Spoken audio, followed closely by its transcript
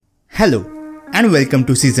Hello, and welcome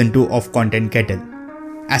to Season 2 of Content Kettle.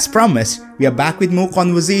 As promised, we are back with more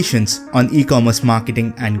conversations on e-commerce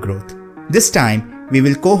marketing and growth. This time, we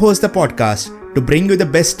will co-host the podcast to bring you the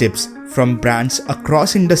best tips from brands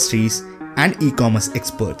across industries and e-commerce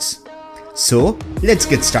experts. So, let's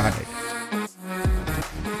get started.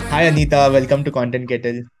 Hi Anita, welcome to Content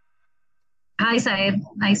Kettle. Hi, Syed.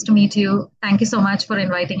 Nice to meet you. Thank you so much for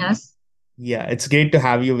inviting us. Yeah, it's great to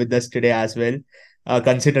have you with us today as well.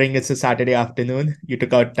 Considering it's a Saturday afternoon, you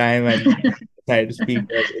took out time and decided to speak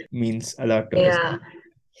to us. It means a lot to us. Yeah.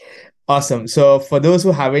 Awesome. So, for those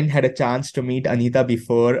who haven't had a chance to meet Anita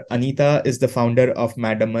before, Anita is the founder of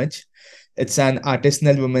Madam Much. It's an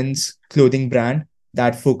artisanal women's clothing brand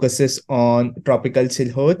that focuses on tropical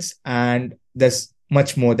silhouettes, and there's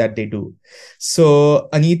much more that they do. So,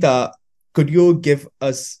 Anita, could you give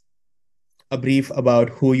us a brief about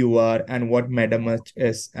who you are and what Madam Much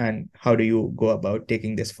is, and how do you go about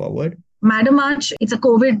taking this forward? Madam Arch, it's a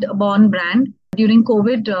COVID-born brand. During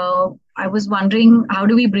COVID, I was wondering how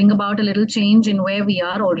do we bring about a little change in where we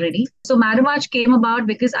are already. So Madam Arch came about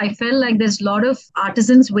because I felt like there's a lot of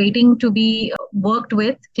artisans waiting to be worked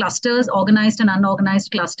with, clusters, organized and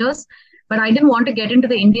unorganized clusters. But I didn't want to get into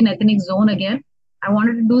the Indian ethnic zone again. I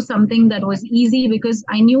wanted to do something that was easy because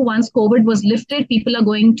I knew once COVID was lifted,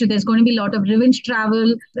 there's going to be a lot of revenge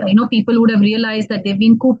travel. People would have realized that they've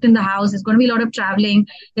been cooped in the house. There's going to be a lot of traveling.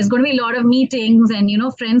 There's going to be a lot of meetings and,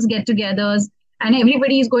 friends get togethers. And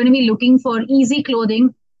everybody is going to be looking for easy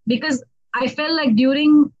clothing because I felt like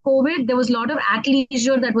during COVID, there was a lot of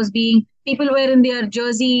athleisure people were in their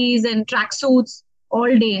jerseys and tracksuits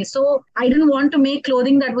all day. So I didn't want to make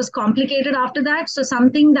clothing that was complicated after that. So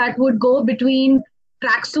something that would go between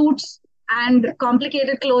tracksuits and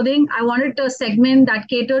complicated clothing. I wanted a segment that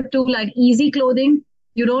catered to like easy clothing.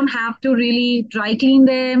 You don't have to really dry clean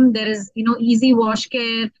them. There is, easy wash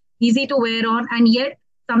care, easy to wear on, and yet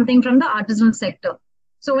something from the artisanal sector.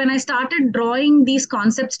 So when I started drawing these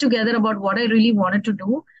concepts together about what I really wanted to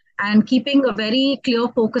do and keeping a very clear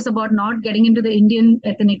focus about not getting into the Indian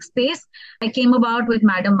ethnic space, I came about with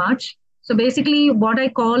Madam March. So basically, what I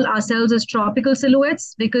call ourselves is tropical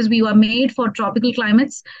silhouettes because we were made for tropical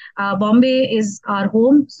climates. Bombay is our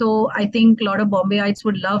home. So I think a lot of Bombayites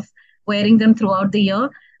would love wearing them throughout the year.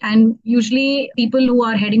 And usually people who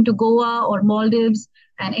are heading to Goa or Maldives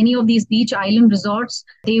and any of these beach island resorts,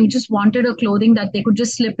 they just wanted a clothing that they could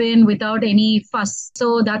just slip in without any fuss.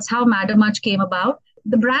 So that's how Madam March came about.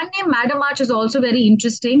 The brand name Madam March is also very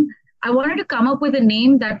interesting. I wanted to come up with a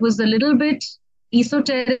name that was a little bit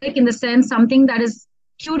esoteric in the sense something that is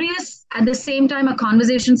curious at the same time a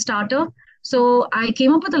conversation starter. So I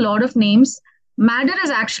came up with a lot of names. Madder is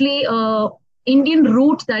actually a Indian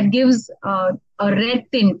root that gives a red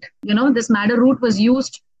tint. This madder root was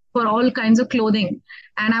used for all kinds of clothing,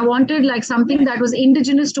 and I wanted like something that was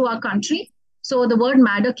indigenous to our country. So the word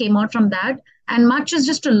madder came out from that, and much is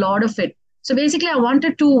just a lot of it. So basically, I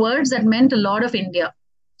wanted two words that meant a lot of India.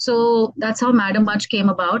 So that's how Madam Much came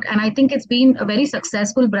about. And I think it's been a very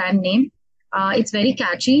successful brand name. It's very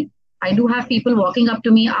catchy. I do have people walking up to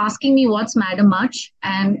me asking me what's Madam Much.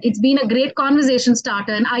 And it's been a great conversation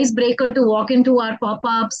starter, an icebreaker to walk into our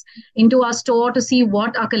pop-ups, into our store to see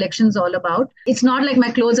what our collection's all about. It's not like my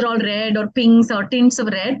clothes are all red or pinks or tints of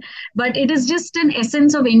red, but it is just an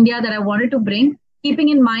essence of India that I wanted to bring, keeping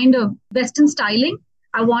in mind of Western styling.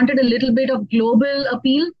 I wanted a little bit of global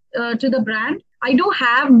appeal to the brand. I do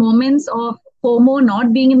have moments of FOMO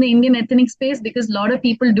not being in the Indian ethnic space because a lot of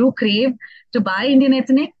people do crave to buy Indian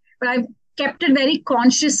ethnic, but I've kept it very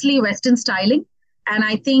consciously Western styling. And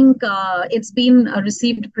I think it's been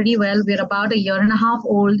received pretty well. We're about a year and a half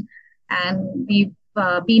old, and we've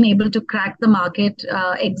been able to crack the market,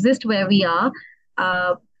 exist where we are.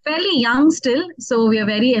 Fairly young still, so we are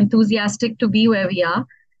very enthusiastic to be where we are.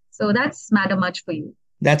 So that's Madam Much for you.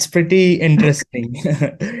 That's pretty interesting.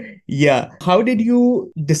 Yeah. How did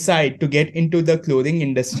you decide to get into the clothing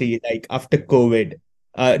industry like after COVID?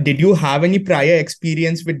 Did you have any prior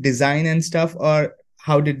experience with design and stuff, or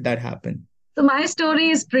how did that happen? So my story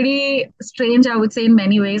is pretty strange, I would say, in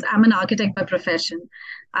many ways. I'm an architect by profession.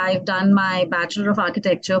 I've done my Bachelor of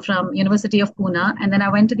Architecture from University of Pune, and then I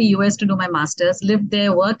went to the US to do my master's, lived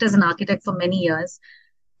there, worked as an architect for many years.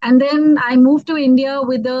 And then I moved to India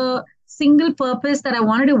with a single purpose that I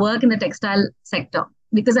wanted to work in the textile sector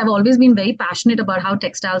because I've always been very passionate about how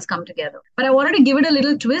textiles come together. But I wanted to give it a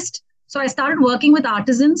little twist. So I started working with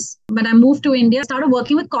artisans. When I moved to India, I started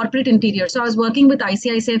working with corporate interiors. So I was working with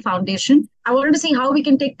ICICI Foundation. I wanted to see how we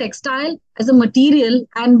can take textile as a material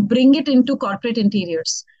and bring it into corporate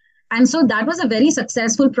interiors. And so that was a very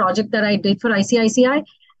successful project that I did for ICICI.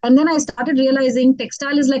 And then I started realizing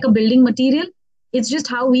textile is like a building material. It's just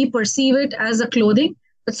how we perceive it as a clothing,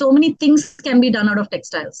 but so many things can be done out of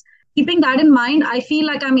textiles. Keeping that in mind, I feel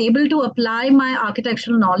like I'm able to apply my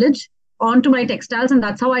architectural knowledge onto my textiles, and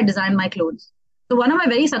that's how I design my clothes. So one of my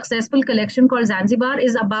very successful collection called Zanzibar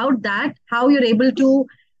is about that, how you're able to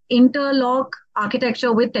interlock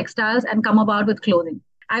architecture with textiles and come about with clothing.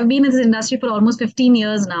 I've been in this industry for almost 15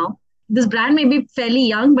 years now. This brand may be fairly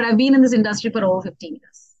young, but I've been in this industry for over 15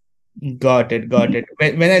 years. Got it, got it.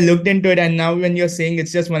 When I looked into it, and now when you're saying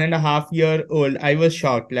it's just 1.5 year old, I was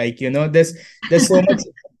shocked. Like, there's so much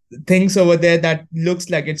things over there that looks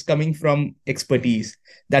like it's coming from expertise.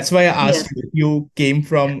 That's why I asked Yes, you if you came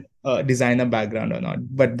from a designer background or not.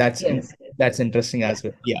 But yes. that's interesting as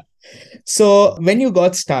well. Yeah. So when you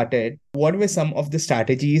got started, what were some of the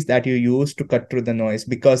strategies that you used to cut through the noise?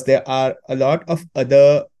 Because there are a lot of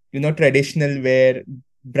other, traditional wear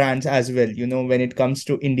brands as well. When it comes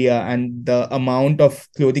to India and the amount of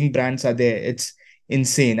clothing brands are there, it's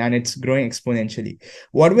insane and it's growing exponentially.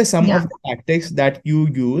 What were some of Yeah. the tactics that you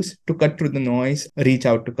use to cut through the noise, reach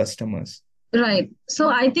out to customers? Right. So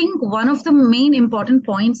I think one of the main important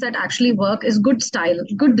points that actually work is good style,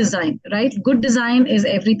 good design, right? Good design is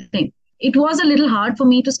everything. It was a little hard for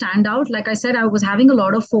me to stand out. Like I said, I was having a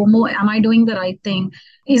lot of FOMO. Am I doing the right thing?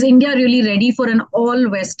 Is India really ready for an all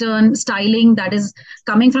Western styling that is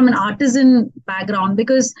coming from an artisan background?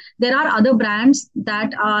 Because there are other brands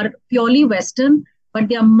that are purely Western, but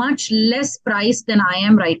they are much less priced than I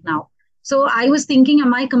am right now. So I was thinking,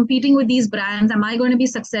 am I competing with these brands? Am I going to be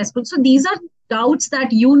successful? So these are doubts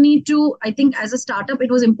that you need to, I think, as a startup,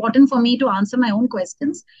 it was important for me to answer my own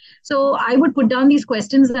questions. So I would put down these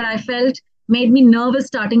questions that I felt made me nervous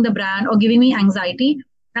starting the brand or giving me anxiety.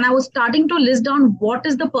 And I was starting to list down what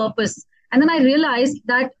is the purpose. And then I realized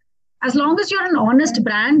that as long as you're an honest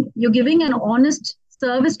brand, you're giving an honest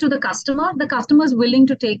service to the customer is willing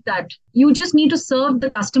to take that. You just need to serve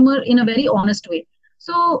the customer in a very honest way.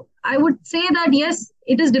 So I would say that yes,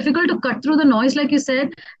 it is difficult to cut through the noise, like you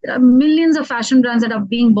said. There are millions of fashion brands that are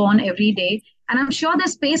being born every day, and I'm sure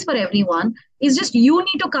there's space for everyone. It's just you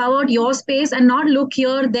need to carve out your space and not look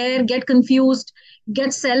here, there, get confused,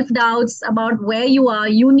 get self doubts about where you are.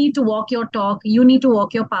 You need to walk your talk. You need to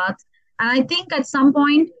walk your path. And I think at some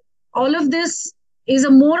point, all of this is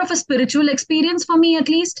a more of a spiritual experience for me, at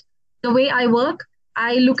least the way I work.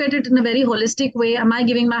 I look at it in a very holistic way. Am I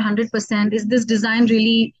giving my 100%? Is this design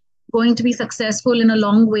really going to be successful in a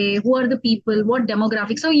long way? Who are the people? What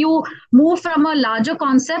demographics? So you move from a larger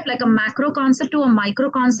concept, like a macro concept, to a micro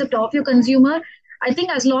concept of your consumer. I think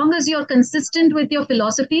as long as you're consistent with your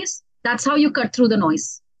philosophies, that's how you cut through the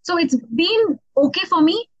noise. So it's been okay for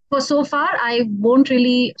me for so far. I won't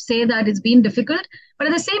really say that it's been difficult, but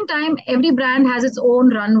at the same time, every brand has its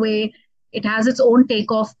own runway. It has its own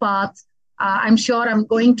takeoff path. I'm sure I'm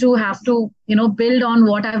going to have to, build on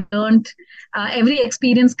what I've learned. Every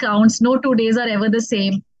experience counts. No 2 days are ever the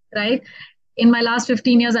same, right? In my last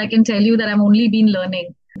 15 years, I can tell you that I've only been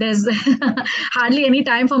learning. There's hardly any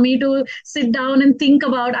time for me to sit down and think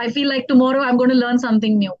about. I feel like tomorrow I'm going to learn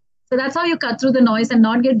something new. So that's how you cut through the noise and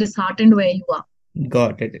not get disheartened where you are.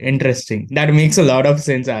 Got it. Interesting. That makes a lot of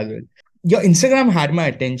sense as well. Your Instagram had my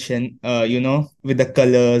attention, with the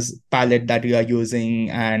colors palette that you are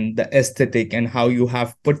using and the aesthetic and how you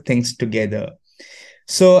have put things together.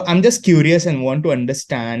 So I'm just curious and want to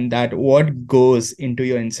understand that what goes into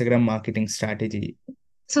your Instagram marketing strategy.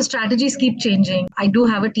 So strategies keep changing. I do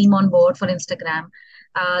have a team on board for Instagram.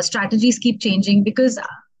 Strategies keep changing because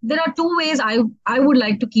there are two ways I would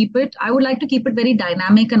like to keep it. I would like to keep it very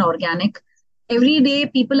dynamic and organic. Every day,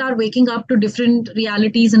 people are waking up to different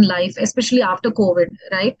realities in life, especially after COVID,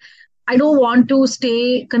 right? I don't want to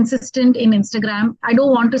stay consistent in Instagram. I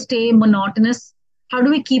don't want to stay monotonous. How do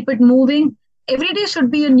we keep it moving? Every day should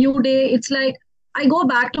be a new day. It's like I go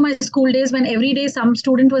back to my school days when every day some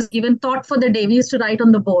student was given thought for the day. We used to write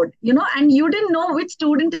on the board, and you didn't know which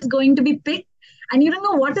student is going to be picked and you didn't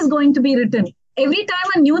know what is going to be written. Every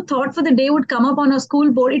time a new thought for the day would come up on a school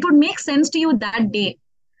board, it would make sense to you that day,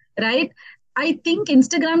 right? I think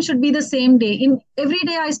Instagram should be the same day. In every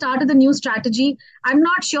day I start with a new strategy. I'm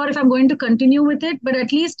not sure if I'm going to continue with it, but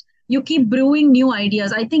at least you keep brewing new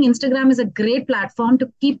ideas. I think Instagram is a great platform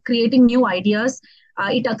to keep creating new ideas.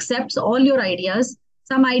 It accepts all your ideas.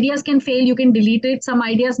 Some ideas can fail, you can delete it. Some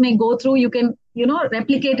ideas may go through, you can,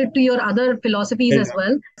 replicate it to your other philosophies as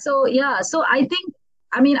well. So, yeah, so I think,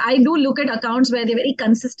 I mean, I do look at accounts where they're very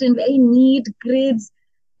consistent, very neat grids,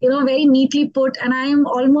 very neatly put. And I'm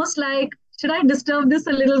almost like, should I disturb this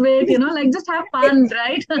a little bit? Like just have fun,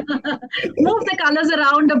 right? Move the colors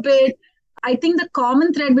around a bit. I think the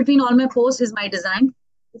common thread between all my posts is my design.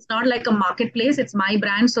 It's not like a marketplace, it's my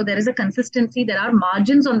brand. So there is a consistency, there are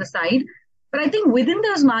margins on the side. But I think within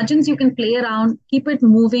those margins, you can play around, keep it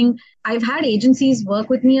moving. I've had agencies work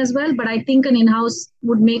with me as well, but I think an in house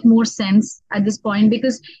would make more sense at this point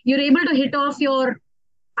because you're able to hit off your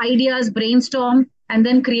ideas, brainstorm, and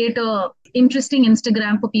then create a interesting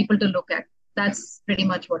Instagram for people to look at. That's pretty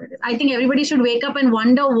much what it is. I think everybody should wake up and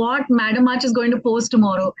wonder what Madam Arch is going to post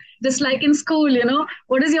tomorrow. Just like in school,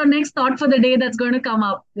 what is your next thought for the day that's going to come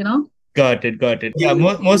up? Got it, got it. Yeah,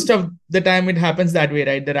 most of the time it happens that way,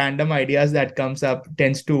 right? The random ideas that comes up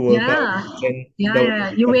tends to work out. Yeah. Then Yeah, the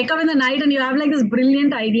yeah. You wake up in the night and you have like this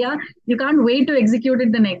brilliant idea. You can't wait to execute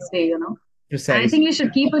it the next day. I precise. think you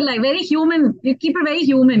should keep it like very human. You keep it very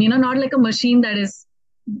human, not like a machine that is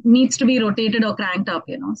needs to be rotated or cranked up.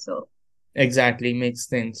 So Exactly, makes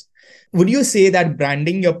sense. Would you say that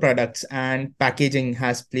branding your products and packaging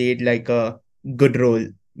has played like a good role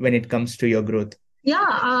when it comes to your growth?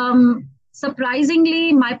 yeah,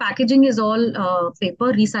 surprisingly, my packaging is all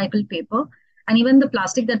paper, recycled paper. And even the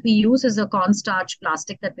plastic that we use is a cornstarch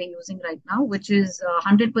plastic that we're using right now, which is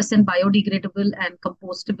 100% biodegradable and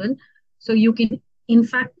compostable. So you can, in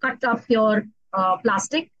fact, cut up your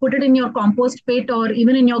plastic, put it in your compost pit or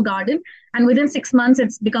even in your garden, and within 6 months,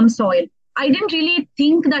 it's become soil. I didn't really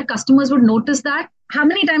think that customers would notice that. How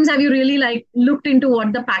many times have you really like looked into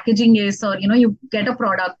what the packaging is, or you get a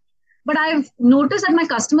product, but I've noticed that my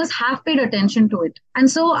customers have paid attention to it. And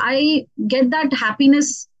so I get that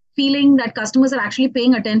happiness feeling that customers are actually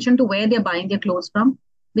paying attention to where they're buying their clothes from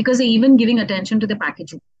because they're even giving attention to the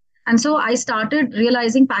packaging. And so I started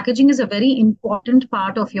realizing packaging is a very important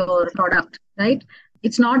part of your product, right?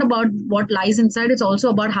 It's not about what lies inside, it's also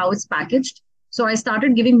about how it's packaged. So I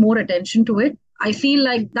started giving more attention to it. I feel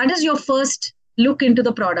like that is your first look into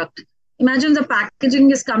the product. Imagine the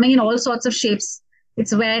packaging is coming in all sorts of shapes.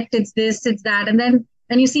 It's wet, it's this, it's that. And then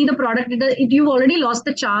when you see the product, you've already lost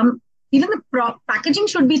the charm. Even the packaging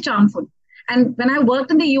should be charmful. And when I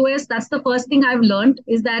worked in the US, that's the first thing I've learned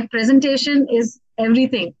is that presentation is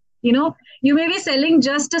everything. You may be selling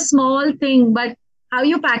just a small thing, but how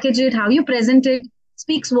you package it, how you present it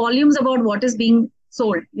speaks volumes about what is being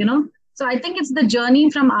sold. So I think it's the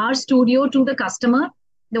journey from our studio to the customer,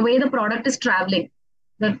 the way the product is traveling.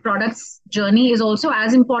 The product's journey is also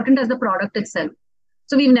as important as the product itself.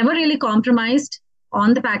 So we've never really compromised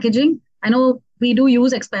on the packaging. I know we do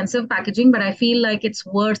use expensive packaging, but I feel like it's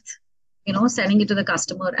worth, sending it to the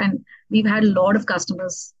customer. And we've had a lot of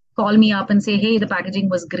customers call me up and say, hey, the packaging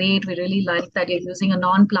was great. We really like that you're using a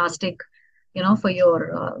non-plastic, for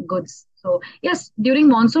your goods. So yes, during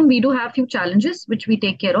monsoon, we do have few challenges, which we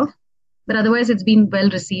take care of. But otherwise, it's been well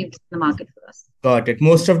received in the market for us. Got it.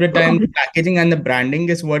 Most of the time, the packaging and the branding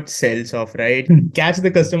is what sells off, right? Catch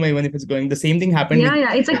the customer even if it's going. The same thing happened with Yeah,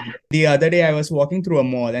 yeah. It's like, the other day. I was walking through a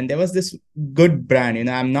mall and there was this good brand.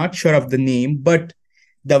 I'm not sure of the name, but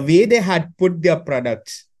the way they had put their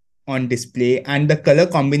products on display and the color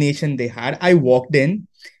combination they had, I walked in.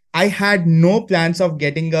 I had no plans of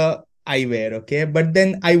getting a eyewear, okay? But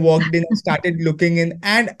then I walked in and started looking in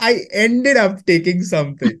and I ended up taking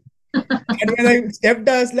something. And when I stepped,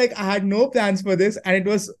 I was like, I had no plans for this. And it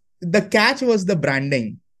was the catch was the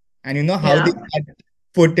branding and how they yeah, had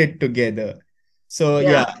put it together. So,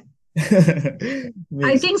 yeah. yeah. I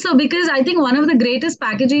Makes think so because I think one of the greatest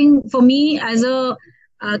packaging for me as a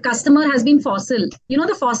customer has been fossil.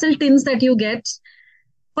 The fossil tins that you get.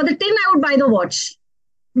 For the tin, I would buy the watch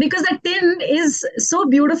because the tin is so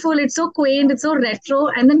beautiful, it's so quaint, it's so retro.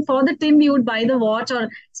 And then for the tin, you would buy the watch or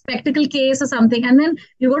spectacle case or something. And then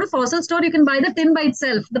you go to fossil store, you can buy the tin by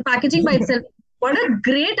itself, the packaging by itself. What a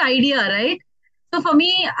great idea, right? So for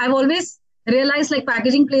me, I've always realized like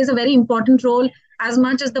packaging plays a very important role as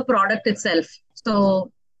much as the product itself.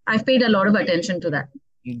 So I've paid a lot of attention to that.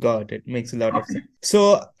 Got it. Makes a lot of sense.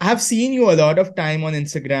 So I've seen you a lot of time on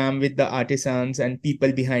Instagram with the artisans and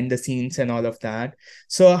people behind the scenes and all of that.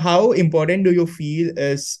 So how important do you feel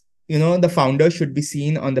is, the founder should be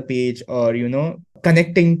seen on the page or,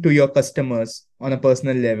 connecting to your customers on a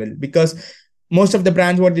personal level? Because most of the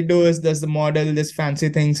brands, what they do is there's the model, this fancy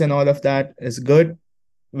things and all of that is good,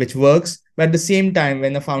 which works. But at the same time,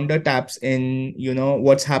 when a founder taps in,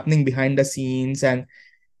 what's happening behind the scenes and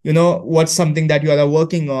what's something that you are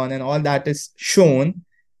working on and all that is shown,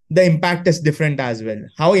 the impact is different as well.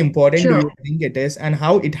 How important do Sure. you think it is and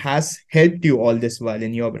how it has helped you all this while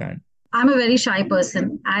in your brand? I'm a very shy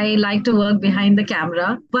person. I like to work behind the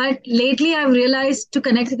camera. But lately, I've realized to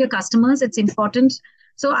connect with your customers, it's important.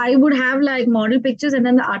 So I would have like model pictures and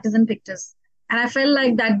then the artisan pictures. And I felt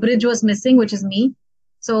like that bridge was missing, which is me.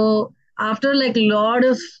 So after like a lot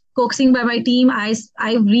of coaxing by my team,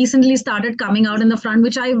 I recently started coming out in the front,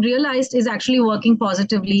 which I realized is actually working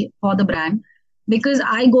positively for the brand, because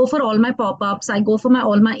I go for all my pop-ups, I go for my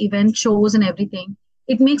all my event shows and everything.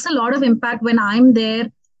 It makes a lot of impact when I'm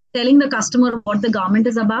there telling the customer what the garment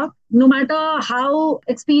is about. No matter how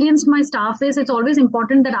experienced my staff is, it's always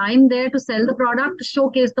important that I'm there to sell the product, to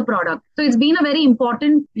showcase the product. So it's been a very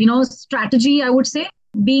important, strategy, I would say,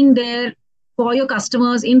 being there for your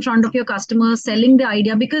customers, in front of your customers, selling the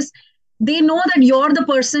idea, because they know that you're the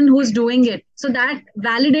person who's doing it. So that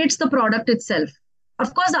validates the product itself.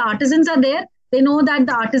 Of course, the artisans are there. They know that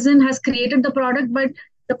the artisan has created the product, but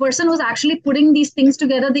the person who's actually putting these things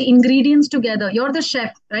together, the ingredients together, you're the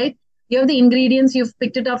chef, right? You have the ingredients, you've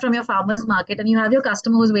picked it up from your farmer's market, and you have your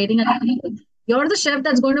customer who's waiting at the table. You're the chef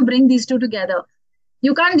that's going to bring these two together.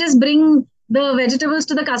 You can't just bring the vegetables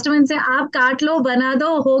to the customer and say, "Aap kaat lo, bana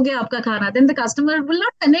do, ho gaya aapka khana." Then the customer will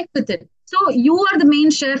not connect with it. So you are the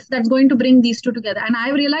main chef that's going to bring these two together. And I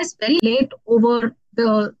realized very late over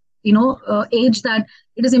the age that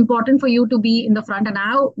it is important for you to be in the front. And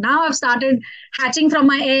now I've started hatching from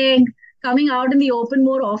my egg, coming out in the open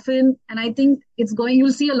more often. And I think it's going.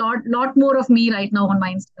 You'll see a lot more of me right now on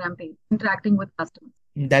my Instagram page, interacting with customers.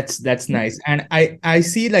 That's nice. And I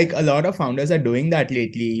see like a lot of founders are doing that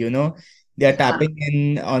lately, They're Yeah, tapping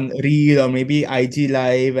in on Reel or maybe IG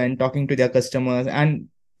Live and talking to their customers, and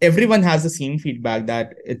everyone has the same feedback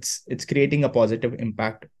that it's creating a positive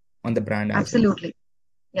impact on the brand as well. absolutely.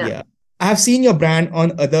 Yeah. Yeah. I have seen your brand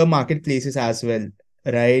on other marketplaces as well,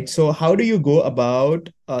 right? So how do you go about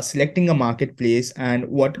selecting a marketplace, and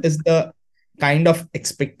what is the kind of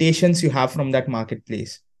expectations you have from that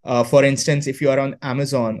marketplace? For instance, if you are on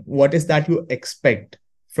Amazon, what is that you expect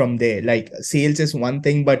from there? Like sales is one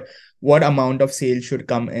thing, but what amount of sales should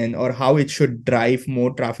come in, or how it should drive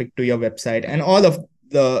more traffic to your website, and all of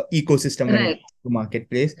the ecosystem when it Right. comes to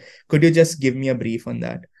marketplace. Could you just give me a brief on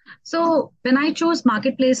that? So when I choose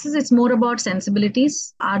marketplaces, it's more about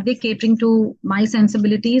sensibilities. Are they catering to my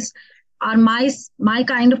sensibilities? Are my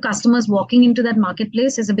kind of customers walking into that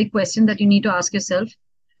marketplace is a big question that you need to ask yourself.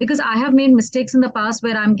 Because I have made mistakes in the past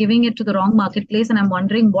where I'm giving it to the wrong marketplace and I'm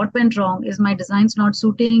wondering what went wrong. Is my designs not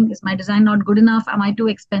suiting? Is my design not good enough? Am I too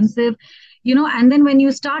expensive? And then when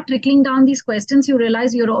you start trickling down these questions, you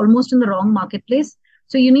realize you're almost in the wrong marketplace.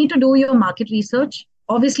 So you need to do your market research.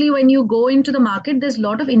 Obviously, when you go into the market, there's a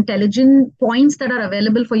lot of intelligent points that are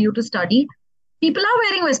available for you to study. People are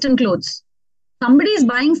wearing Western clothes. Somebody is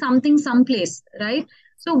buying something someplace, right?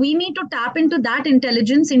 So we need to tap into that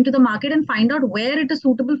intelligence into the market and find out where it is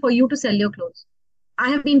suitable for you to sell your clothes. I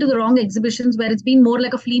have been to the wrong exhibitions where it's been more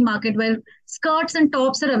like a flea market where skirts and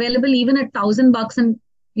tops are available even at $1,000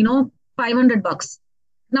 and 500 bucks.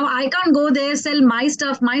 Now I can't go there, sell my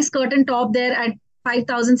stuff, my skirt and top there at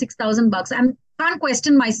 5,000, 6,000 bucks. I can't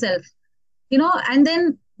question myself, and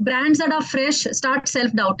then brands that are fresh start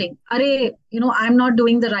self-doubting. I'm not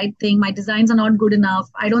doing the right thing. My designs are not good enough.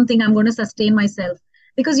 I don't think I'm going to sustain myself,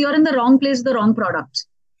 because you're in the wrong place with the wrong product.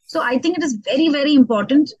 So I think it is very, very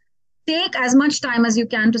important. Take as much time as you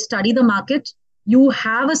can to study the market. You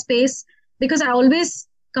have a space, because I always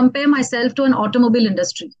compare myself to an automobile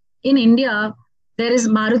industry. In India, there is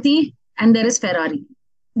Maruti and there is Ferrari.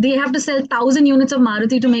 They have to sell 1,000 units of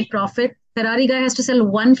Maruti to make profit. Ferrari guy has to sell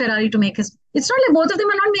one Ferrari to make his. It's not like both of them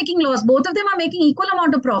are not making loss. Both of them are making equal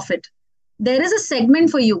amount of profit. There is a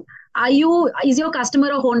segment for you. Is your customer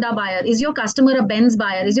a Honda buyer? Is your customer a Benz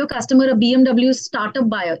buyer? Is your customer a BMW startup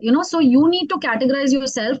buyer? So you need to categorize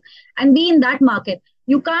yourself and be in that market.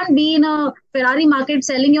 You can't be in a Ferrari market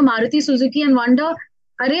selling your Maruti Suzuki and wonder,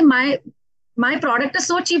 Array, my product is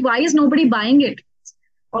so cheap. Why is nobody buying it?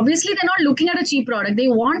 Obviously, they're not looking at a cheap product. They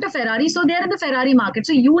want a Ferrari, so they're in the Ferrari market.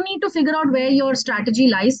 So you need to figure out where your strategy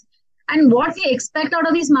lies and what we expect out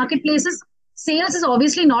of these marketplaces. Sales is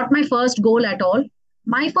obviously not my first goal at all.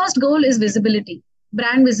 My first goal is visibility,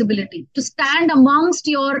 brand visibility, to stand amongst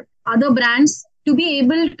your other brands, to be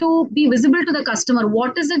able to be visible to the customer.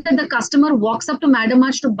 What is it that the customer walks up to Madam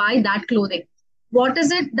Much to buy that clothing? What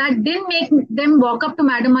is it that didn't make them walk up to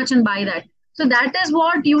Madam Much and buy that? So that is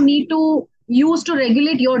what you need to use to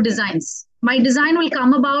regulate your designs. My design will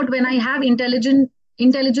come about when I have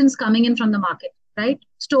intelligence coming in from the market, right?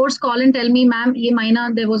 Stores call and tell me, ma'am, ye mahina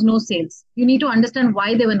there was no sales. You need to understand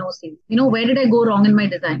why there were no sales. Where did I go wrong in my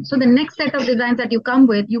design? So the next set of designs that you come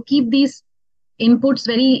with, you keep these inputs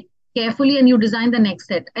very carefully and you design the next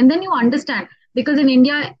set. And then you understand, because in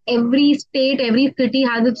India, every state, every city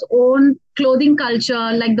has its own clothing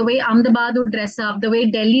culture, like the way Ahmedabad would dress up, the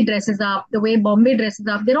way Delhi dresses up, the way Bombay dresses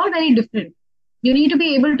up. They're all very different. You need to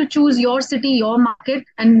be able to choose your city, your market,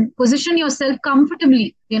 and position yourself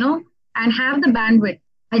comfortably, and have the bandwidth.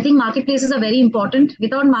 I think marketplaces are very important.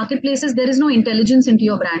 Without marketplaces, there is no intelligence into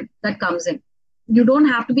your brand that comes in. You don't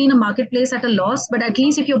have to be in a marketplace at a loss, but at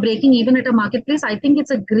least if you're breaking even at a marketplace, I think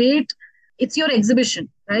it's your exhibition,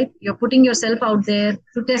 right? You're putting yourself out there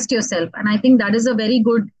to test yourself. And I think that is a very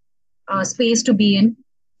good space to be in,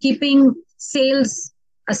 keeping sales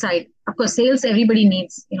aside. Of course, sales everybody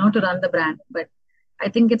needs, to run the brand, but I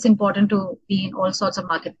think it's important to be in all sorts of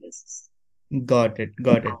marketplaces. Got it.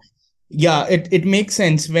 Got it. Yeah, it makes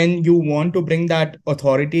sense when you want to bring that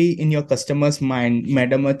authority in your customer's mind.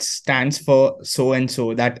 Madam stands for so and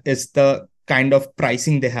so. That is the kind of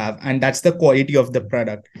pricing they have, and that's the quality of the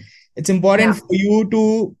product. It's important Yeah, for you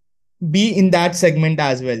to be in that segment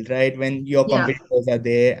as well, right? When your yeah. competitors are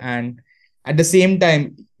there, and at the same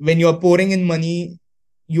time, when you're pouring in money,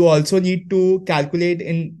 you also need to calculate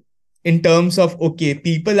in terms of, okay,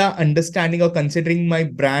 people are understanding or considering my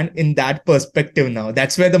brand in that perspective now.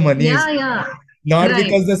 That's where the money is, Yeah, yeah. not Right.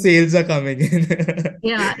 because the sales are coming in.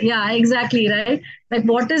 Yeah, yeah, exactly, right? Like,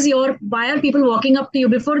 why are people walking up to you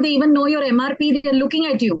before they even know your MRP? They're looking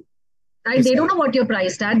at you, right? They don't know Precisely. what your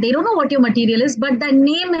price tag, they don't know what your material is, but that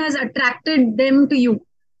name has attracted them to you.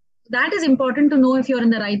 That is important to know if you're in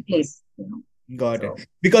the right place. Got So, it.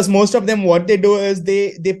 Because most of them, what they do is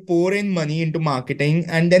they pour in money into marketing,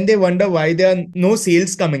 and then they wonder why there are no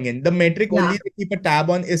sales coming in. The metric yeah, only they keep a tab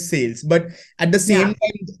on is sales. But at the same yeah.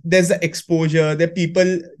 time, there's the exposure, the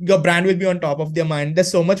people, your brand will be on top of their mind. There's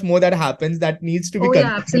so much more that happens that needs to be Oh,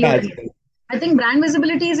 yeah, considered as absolutely. I think brand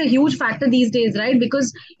visibility is a huge factor these days, right?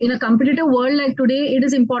 Because in a competitive world like today, it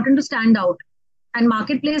is important to stand out. And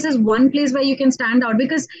marketplace is one place where you can stand out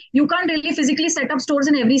because you can't really physically set up stores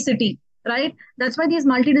in every city, right? That's why these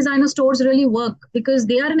multi-designer stores really work because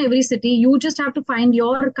they are in every city. You just have to find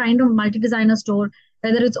your kind of multi-designer store,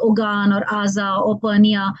 whether it's Ogan or Aza or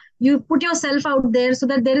Pernia. You put yourself out there so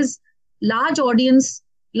that there is large audience,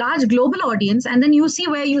 large global audience, and then you see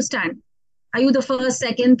where you stand. Are you the first,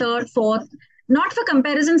 second, third, fourth? Not for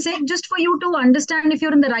comparison's sake, just for you to understand if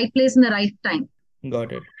you're in the right place in the right time. well.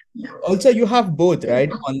 Got it. Also, you have both,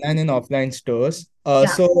 right? Online and offline stores. Yeah.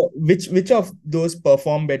 So which of those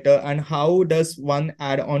perform better, and how does one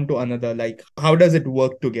add on to another? Like, how does it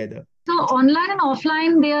work together? So online and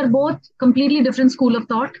offline, they are both completely different school of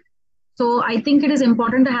thought. So I think it is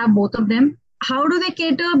important to have both of them. How do they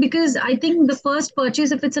cater? Because I think the first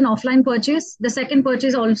purchase, if it's an offline purchase, the second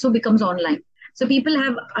purchase also becomes online. So people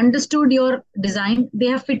have understood your design. They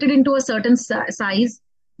have fitted into a certain size.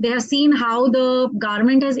 They have seen how the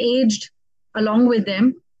garment has aged along with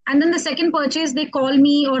them. And then the second purchase, they call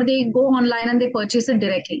me or they go online and they purchase it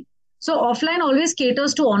directly. So offline always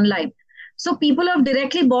caters to online. So people who have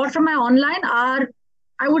directly bought from my online are,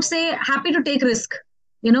 I would say, happy to take risk.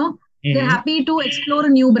 You know, they're Mm-hmm. happy to explore a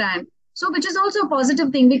new brand. So, which is also a positive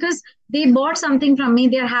thing because they bought something from me,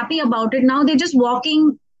 they're happy about it. Now they're just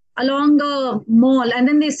walking along the mall and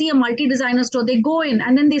then they see a multi designer store. They go in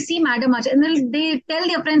and then they see Madam Arch and then they tell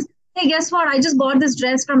their friends, hey, guess what? I just bought this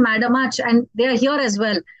dress from Madam Arch and they are here as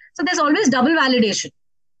well. So, there's always double validation.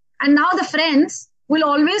 And now the friends will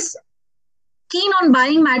always keen on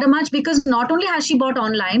buying Madam Arch because not only has she bought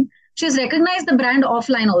online, she's recognized the brand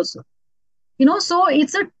offline also. So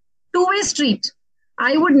it's a two-way street.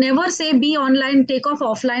 I would never say be online, take off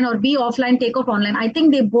offline, or be offline, take off online. I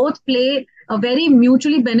think they both play a very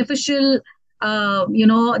mutually beneficial,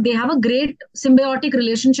 they have a great symbiotic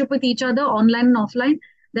relationship with each other, online and offline.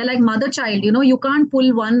 They're like mother child, you can't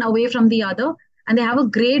pull one away from the other. And they have a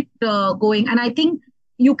great going. And I think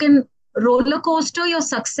you can roller coaster your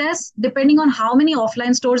success depending on how many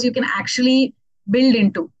offline stores you can actually build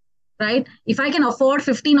into, right? If I can afford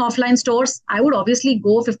 15 offline stores, I would obviously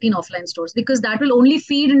go 15 offline stores because that will only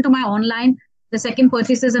feed into my online. The second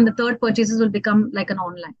purchases and the third purchases will become like an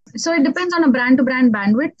online. So it depends on a brand to brand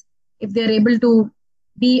bandwidth if they're able to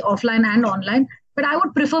be offline and online. But I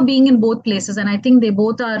would prefer being in both places. And I think they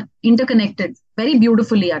both are interconnected very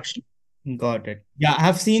beautifully, actually. Got it. Yeah,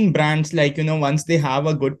 I've seen brands like, once they have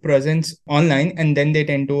a good presence online and then they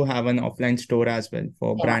tend to have an offline store as well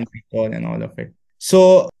for Yeah. brand recall and all of it.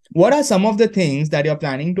 So, what are some of the things that you're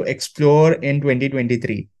planning to explore in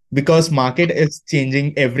 2023? Because market is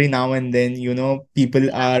changing every now and then,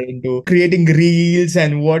 people are into creating reels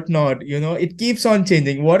and whatnot, it keeps on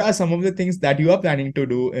changing. What are some of the things that you are planning to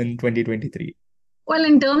do in 2023? Well,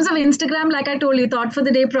 in terms of Instagram, like I told you, thought for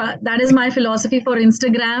the day, that is my philosophy for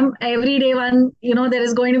Instagram. Every day, there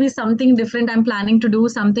is going to be something different I'm planning to do,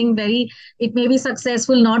 something it may be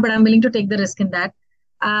successful, not, but I'm willing to take the risk in that.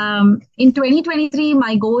 In 2023,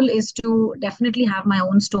 my goal is to definitely have my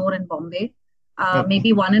own store in Bombay. Okay.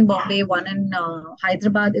 Maybe one in Bombay, one in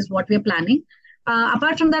Hyderabad is what we're planning.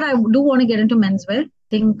 Apart from that, I do want to get into menswear.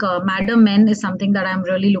 think Madam Men is something that I'm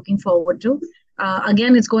really looking forward to.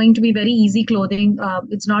 Again, it's going to be very easy clothing.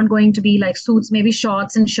 It's not going to be like suits, maybe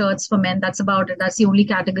shorts and shirts for men. That's about it. That's the only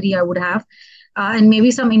category I would have. And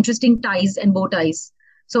maybe some interesting ties and bow ties.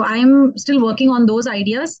 So I'm still working on those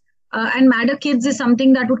ideas. And Madder Kids is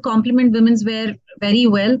something that would complement women's wear very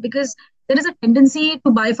well because there is a tendency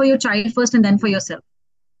to buy for your child first and then for yourself.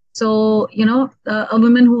 So, a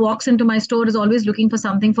woman who walks into my store is always looking for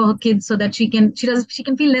something for her kids so that she can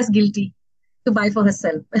feel less guilty to buy for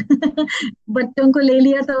herself. But तुमको ले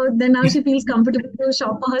लिया तो then now she feels comfortable to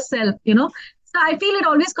shop for herself. So I feel it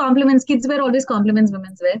always complements kids wear, always complements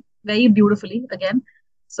women's wear very beautifully again.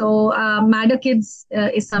 So Madder Kids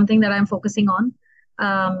is something that I'm focusing on.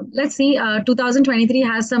 Let's see. 2023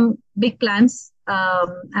 has some big plans,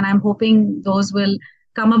 and I'm hoping those will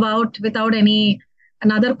come about without any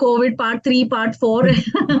another COVID part three, part four.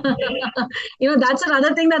 That's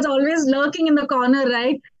another thing that's always lurking in the corner,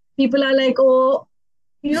 right? People are like, oh,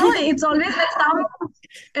 it's always like some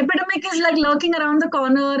epidemic is like lurking around the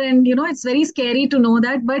corner, and it's very scary to know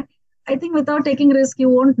that. But I think without taking risk, you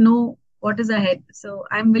won't know what is ahead. So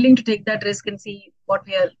I'm willing to take that risk and see what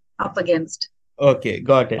we are up against. Okay,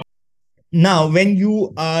 got it. Now, when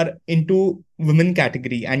you are into women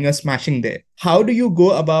category and you're smashing there, how do you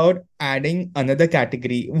go about adding another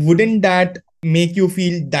category? Wouldn't that make you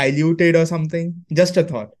feel diluted or something? Just a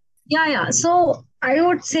thought. Yeah. So I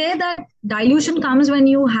would say that dilution comes when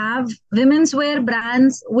you have women's wear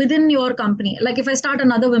brands within your company. Like if I start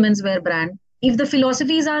another women's wear brand, if the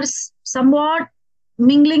philosophies are somewhat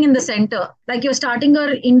mingling in the center, like you're starting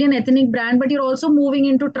your Indian ethnic brand, but you're also moving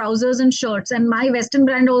into trousers and shirts. And my Western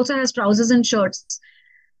brand also has trousers and shirts.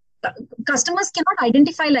 Customers cannot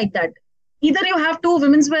identify like that. Either you have two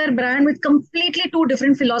women's wear brand with completely two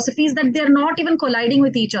different philosophies that they're not even colliding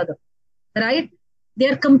with each other, right?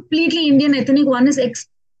 They're completely Indian ethnic. One is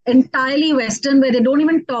entirely Western, where they don't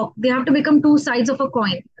even talk. They have to become two sides of a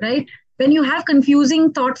coin, right? When you have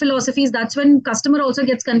confusing thought philosophies, that's when customer also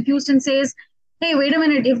gets confused and says, hey, wait a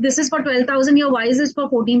minute, if this is for 12,000 here, why is this for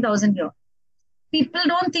 14,000 here? People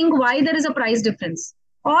don't think why there is a price difference.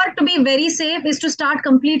 Or to be very safe is to start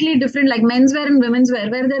completely different, like menswear and women's wear,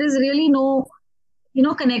 where there is really no,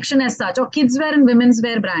 connection as such, or kids wear and women's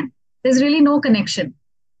wear brand. There's really no connection.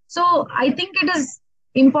 So I think it is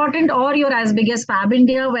important, or you're as big as Fab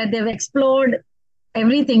India, where they've explored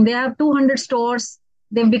everything. They have 200 stores.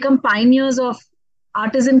 They've become pioneers of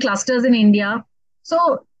artisan clusters in India.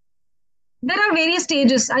 So there are various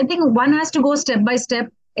stages. I think one has to go step by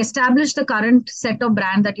step, establish the current set of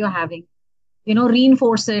brand that you're having,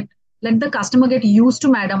 reinforce it, let the customer get used to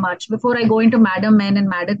Madam Much before I go into Madam Men and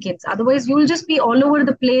Madam Kids. Otherwise, you'll just be all over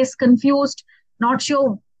the place, confused, not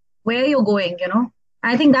sure where you're going.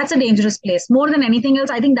 I think that's a dangerous place. More than anything else,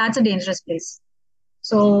 I think that's a dangerous place.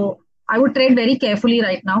 So I would tread very carefully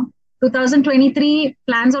right now. 2023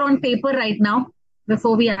 plans are on paper right now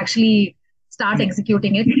before we actually start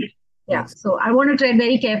executing it. Yeah. Yes. So I want to tread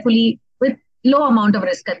very carefully with low amount of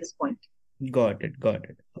risk at this point. Got it. Got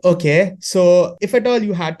it. Okay. So if at all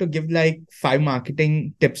you had to give like 5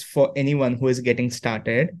 marketing tips for anyone who is getting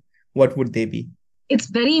started, what would they be? It's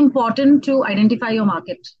very important to identify your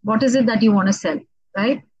market. What is it that you want to sell,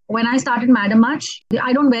 right? When I started Madam Much,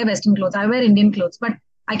 I don't wear Western clothes. I wear Indian clothes, but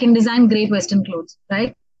I can design great Western clothes,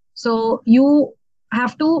 right? So you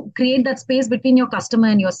have to create that space between your customer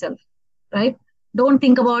and yourself, right? Don't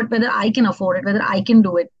think about whether I can afford it, whether I can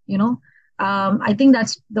do it. I think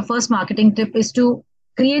that's the first marketing tip, is to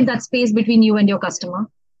create that space between you and your customer.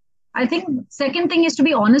 I think second thing is to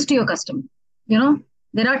be honest to your customer.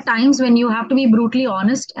 There are times when you have to be brutally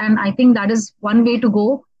honest, and I think that is one way to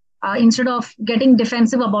go. Instead of getting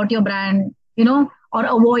defensive about your brand, or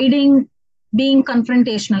avoiding being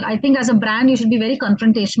confrontational. I think as a brand, you should be very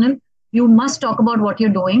confrontational. You must talk about what you're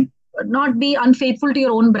doing, not be unfaithful to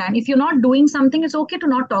your own brand. If you're not doing something, it's okay to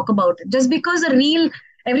not talk about it. Just because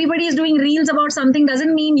everybody is doing reels about something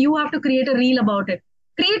doesn't mean you have to create a reel about it.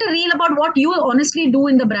 Create a reel about what you honestly do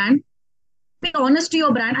in the brand. Be honest to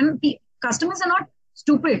your brand, and customers are not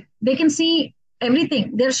stupid. They can see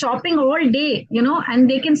everything. They're shopping all day, and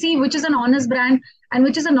they can see which is an honest brand and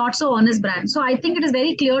which is a not so honest brand. So I think it is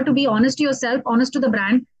very clear to be honest to yourself, honest to the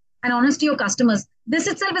brand, and honest to your customers. This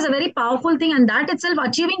itself is a very powerful thing, and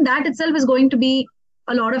achieving that itself is going to be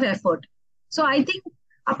a lot of effort. So I think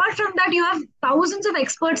apart from that, you have thousands of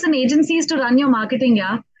experts and agencies to run your marketing.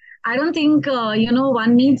 Yeah, I don't think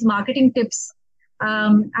one needs marketing tips.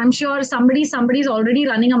 I'm sure somebody's already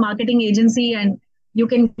running a marketing agency, and you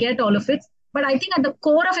can get all of it. But I think at the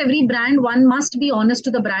core of every brand, one must be honest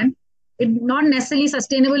to the brand. It not necessarily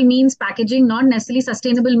sustainable means packaging, not necessarily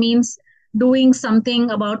sustainable means doing something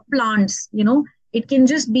about plants, it can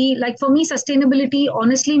just be like, for me, sustainability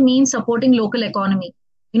honestly means supporting local economy.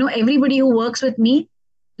 Everybody who works with me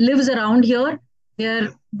lives around here.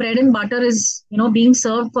 Their bread and butter is, being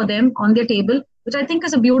served for them on their table, which I think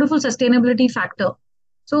is a beautiful sustainability factor.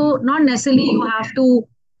 So not necessarily you have to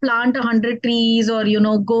plant 100 trees or,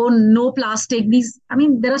 go no plastic. I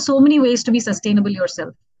mean, there are so many ways to be sustainable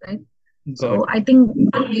yourself, right? Got So it. I think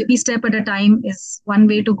one baby step at a time is one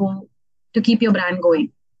way to go to keep your brand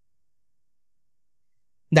going.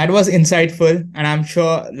 That was insightful, and I'm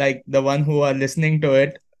sure like the one who are listening to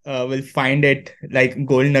it will find it like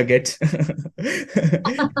gold nuggets.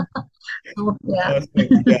 So yeah,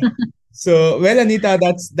 Awesome. Yeah. So, well, Anita,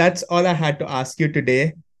 that's all I had to ask you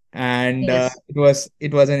today, and yes,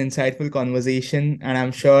 it was an insightful conversation, and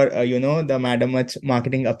I'm sure the Madam Much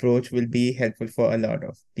marketing approach will be helpful for a lot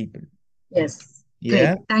of people. yes,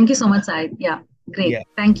 Yeah. great. Thank you so much, Said. Yeah, great. Yeah.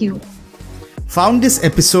 Thank you. Found this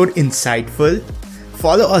episode insightful?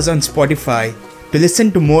 Follow us on Spotify to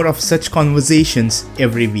listen to more of such conversations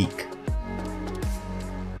every week.